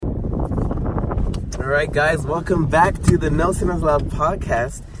Alright guys, welcome back to the Nelson is Loud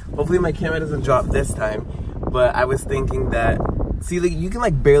podcast. Hopefully my camera doesn't drop this time, but I was thinking that, see, like, you can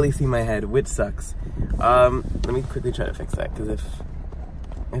like barely see my head, which sucks. Let me quickly try to fix that, because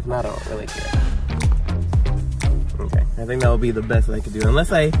if not, I don't really care. Okay, I think that will be the best that I could do,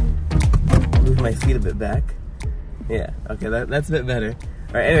 unless I move my seat a bit back. Yeah, okay, that's a bit better.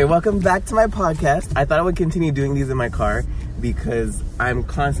 Alright, anyway, welcome back to my podcast. I thought I would continue doing these in my car because I'm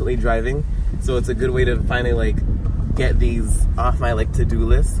constantly driving, so it's a good way to finally like get these off my like to-do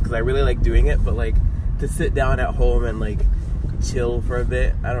list, because I really like doing it, but like to sit down at home and like chill for a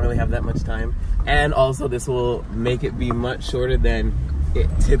bit, I don't really have that much time. And also this will make it be much shorter than it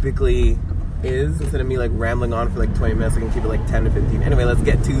typically is. Instead of me like rambling on for like 20 minutes, I can keep it like 10 to 15. Anyway, let's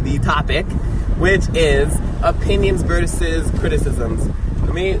get to the topic, which is opinions versus criticisms.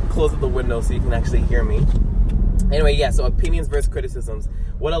 Let me close up the window so you can actually hear me. Anyway, yeah, so opinions versus criticisms.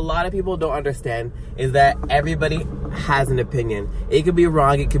 What a lot of people don't understand is that everybody has an opinion. It could be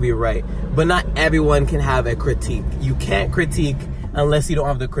wrong, it could be right, but not everyone can have a critique. You can't critique unless you don't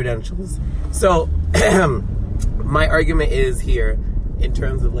have the credentials. So, my argument is here, in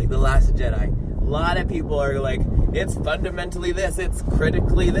terms of like The Last Jedi. A lot of people are like, it's fundamentally this, it's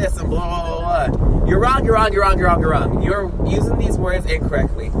critically this, and blah, blah, blah. You're wrong, you're wrong, you're wrong, you're wrong, you're wrong. You're using these words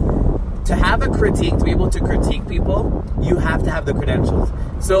incorrectly. To have a critique, to be able to critique people, you have to have the credentials.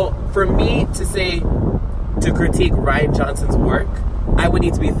 So for me to say, to critique Rian Johnson's work, I would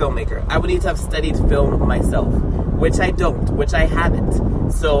need to be a filmmaker. I would need to have studied film myself, which I don't, which I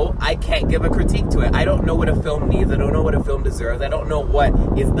haven't. So I can't give a critique to it. I don't know what a film needs. I don't know what a film deserves. I don't know what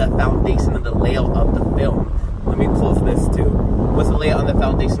is the foundation and the layout of the film. Let me close this too. What's the layout and the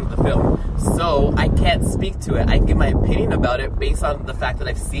foundation of the film? So I can't speak to it. I can give my opinion about it based on the fact that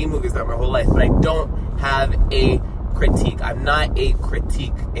I've seen movies throughout my whole life, but I don't have a critique. I'm not a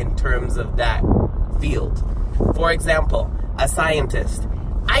critique in terms of that field. For example, a scientist.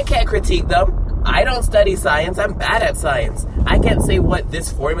 I can't critique them. I don't study science. I'm bad at science. I can't say what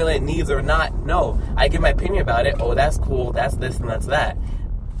this formula needs or not. No. I give my opinion about it. Oh, that's cool. That's this and that's that.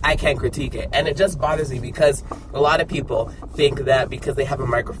 I can't critique it. And it just bothers me because a lot of people think that because they have a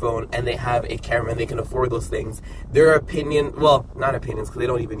microphone and they have a camera and they can afford those things, their opinion, well, not opinions, because they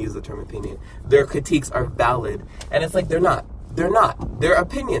don't even use the term opinion, their critiques are valid. And it's like, they're not. They're not. They're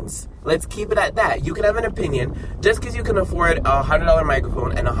opinions. Let's keep it at that. You can have an opinion. Just because you can afford a $100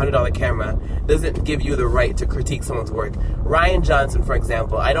 microphone and a $100 camera doesn't give you the right to critique someone's work. Rian Johnson, for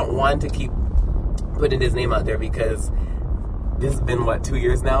example, I don't want to keep putting his name out there because this has been, 2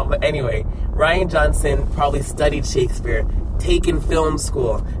 years now? But anyway, Rian Johnson probably studied Shakespeare, taken film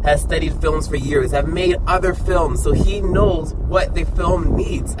school, has studied films for years, have made other films, so he knows what the film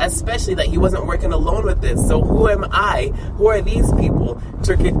needs, especially that he wasn't working alone with this. So who am I, who are these people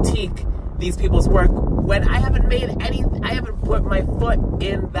to critique these people's work when I haven't made any, I haven't put my foot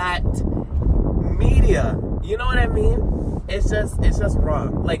in that media? You know what I mean? It's just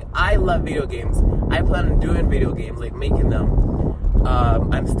wrong. Like, I love video games. I plan on doing video games, like making them.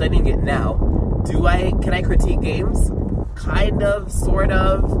 I'm studying it now. Can I critique games? Kind of, sort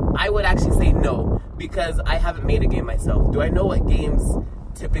of. I would actually say no, because I haven't made a game myself. Do I know what games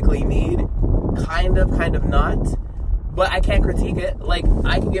typically need? Kind of not. But I can't critique it. Like,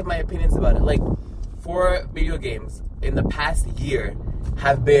 I can give my opinions about it. Like, 4 video games in the past year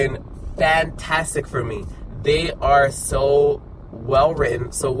have been fantastic for me. They are so well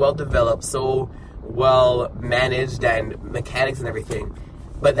written, so well developed, so well managed, and mechanics and everything.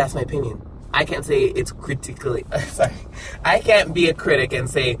 But that's my opinion. I can't say it's critically. Sorry, I can't be a critic and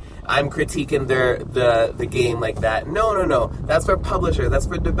say I'm critiquing the game like that. No. That's for publishers. That's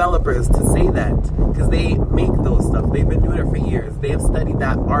for developers to say that, because they make those stuff. They've been doing it for years. They have studied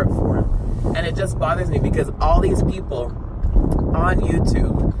that art form, and it just bothers me because all these people on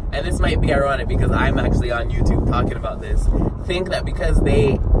YouTube, and this might be ironic because I'm actually on YouTube talking about this, think that because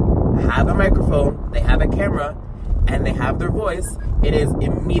they have a microphone, they have a camera, and they have their voice, it is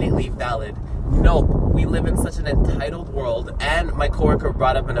immediately valid. Nope, we live in such an entitled world, and my coworker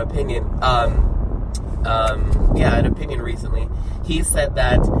brought up an opinion, an opinion recently. He said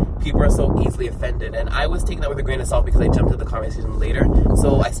that people are so easily offended, and I was taking that with a grain of salt because I jumped into the conversation later,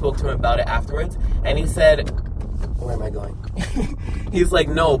 so I spoke to him about it afterwards, and he said, where am I going? He's like,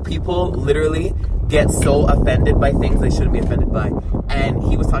 no, people literally get so offended by things they shouldn't be offended by. And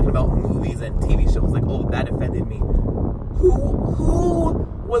he was talking about movies and TV shows, like, oh, that offended me. Who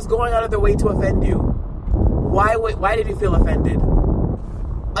was going out of their way to offend you? Why did you feel offended?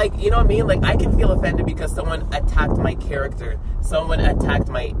 Like, you know what I mean? Like, I can feel offended because someone attacked my character. Someone attacked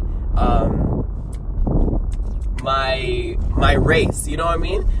my my race. You know what I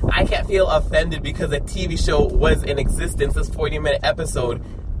mean? I can't feel offended because a TV show was in existence. This 40-minute episode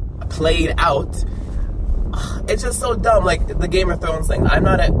played out. It's just so dumb. Like the Game of Thrones thing. I'm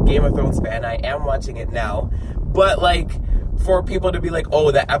not a Game of Thrones fan. I am watching it now. But like for people to be like,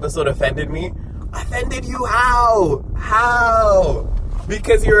 oh, that episode offended me. Offended you how? How?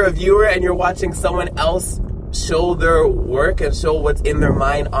 Because you're a viewer and you're watching someone else show their work and show what's in their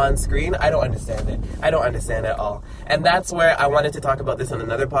mind on screen. I don't understand it. I don't understand it at all. And that's where I wanted to talk about this on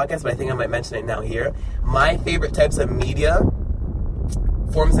another podcast, but I think I might mention it now here. My favorite types of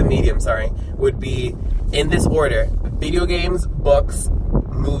forms of medium, would be in this order: video games, books,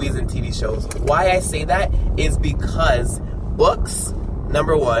 movies, and TV shows. Why I say that is because books,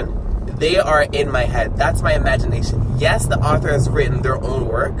 number one, they are in my head. That's my imagination. Yes, the author has written their own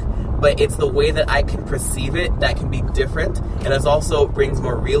work, but it's the way that I can perceive it that can be different, and it also brings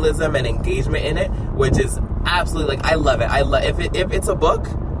more realism and engagement in it, which is absolutely, like, I love it. If it's a book,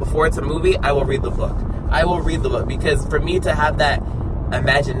 before it's a movie, I will read the book. I will read the book, because for me to have that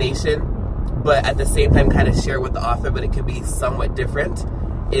imagination, but at the same time kind of share with the author, but it could be somewhat different,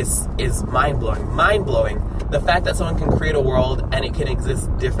 is mind-blowing. Mind-blowing. The fact that someone can create a world and it can exist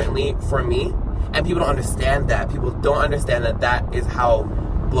differently for me, and people don't understand that. People don't understand that that is how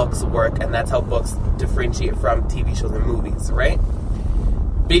books work, and that's how books differentiate from TV shows and movies, right?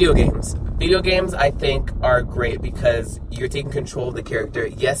 Video games. Video games, I think, are great because you're taking control of the character.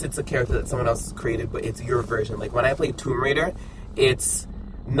 Yes, it's a character that someone else has created, but it's your version. Like, when I play Tomb Raider, it's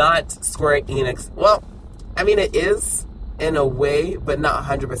not Square Enix. Well, I mean, it is in a way, but not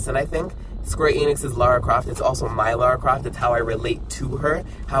 100%, I think. Square Enix's Lara Croft, it's also my Lara Croft. It's how I relate to her,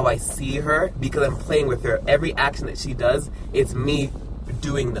 how I see her, because I'm playing with her. Every action that she does, it's me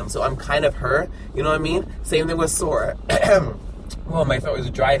doing them. So I'm kind of her, you know what I mean? Same thing with Sora. Well, my throat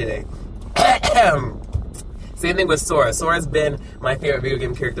is dry today. Same thing with Sora. Sora's been my favorite video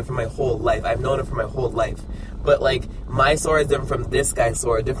game character for my whole life. I've known him for my whole life. But, like, my Sora is different from this guy's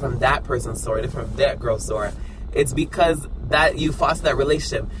Sora, different from that person's Sora, different from that girl's Sora. It's because that you foster that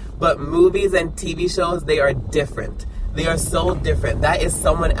relationship. But movies and TV shows, they are different. They are so different. That is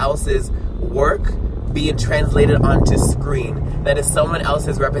someone else's work being translated onto screen. That is someone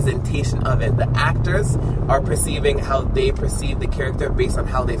else's representation of it. The actors are perceiving how they perceive the character based on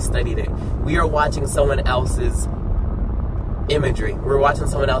how they've studied it. We are watching someone else's imagery. We're watching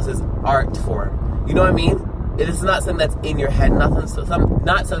someone else's art form. You know what I mean? It is not something that's in your head, not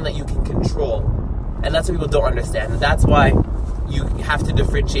something that you can control. And that's what people don't understand. And that's why you have to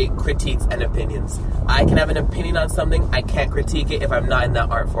differentiate critiques and opinions. I can have an opinion on something, I can't critique it if I'm not in that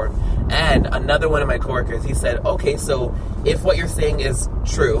art form. And another one of my coworkers, he said, okay, so if what you're saying is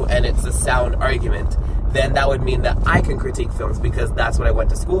true and it's a sound argument, then that would mean that I can critique films because that's what I went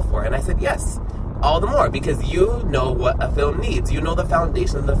to school for. And I said, yes, all the more, because you know what a film needs. You know the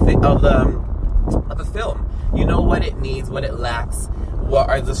foundation of the film. You know what it needs, what it lacks, what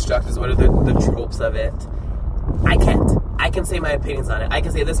are the structures, what are the tropes of it. I can't. I can say my opinions on it. I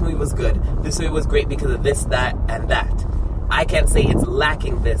can say this movie was good. This movie was great because of this, that, and that. I can't say it's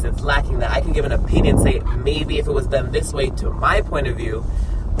lacking this, it's lacking that. I can give an opinion, say maybe if it was done this way to my point of view,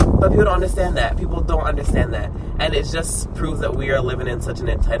 but people don't understand that. People don't understand that. And it just proves that we are living in such an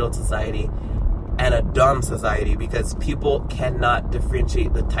entitled society and a dumb society because people cannot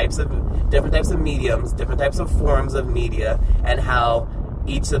differentiate the different types of mediums, different types of forms of media, and how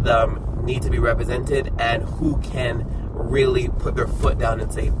each of them need to be represented and who can really put their foot down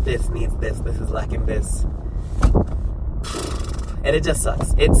and say this needs this is lacking this. And it just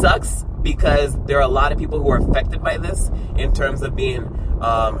sucks. It sucks because there are a lot of people who are affected by this in terms of being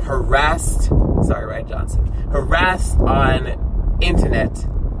harassed on internet.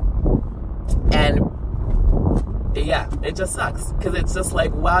 And yeah, it just sucks because it's just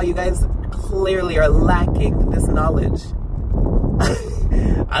like, wow, you guys clearly are lacking this knowledge.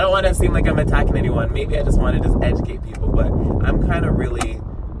 I don't want to seem like I'm attacking anyone. Maybe I just want to just educate people, but I'm kind of really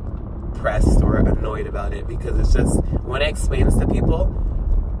pressed or annoyed about it because it's just, when I explain this to people,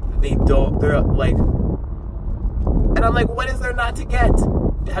 they're like, and I'm like, what is there not to get?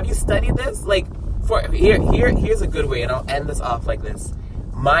 Have you studied this? Like, here's a good way, and I'll end this off like this.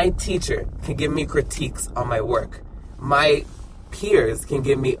 My teacher can give me critiques on my work. My peers can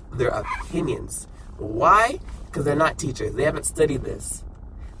give me their opinions. Why? Because they're not teachers. They haven't studied this.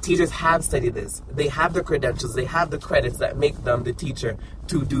 Teachers have studied this. They have the credentials. They have the credits that make them the teacher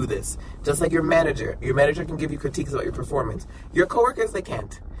to do this. Just like your manager. Your manager can give you critiques about your performance. Your coworkers, they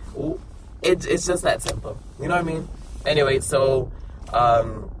can't. It's just that simple. You know what I mean? Anyway, so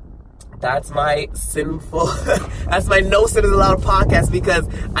that's my that's my No Sin Is Allowed podcast because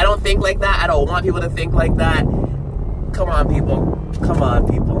I don't think like that. I don't want people to think like that. Come on, people. Come on,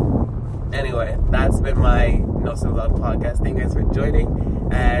 people. Anyway, that's been my No Sins Allowed podcast. Thank you guys for joining.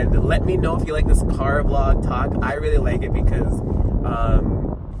 And let me know if you like this car vlog talk. I really like it because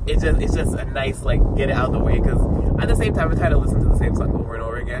it's just a nice, like, get it out of the way. Because at the same time, I'm trying to listen to the same song over and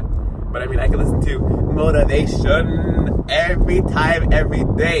over again. But I mean, I can listen to motivation every time, every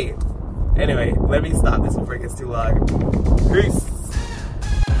day. Anyway, let me stop this before it gets too long. Peace.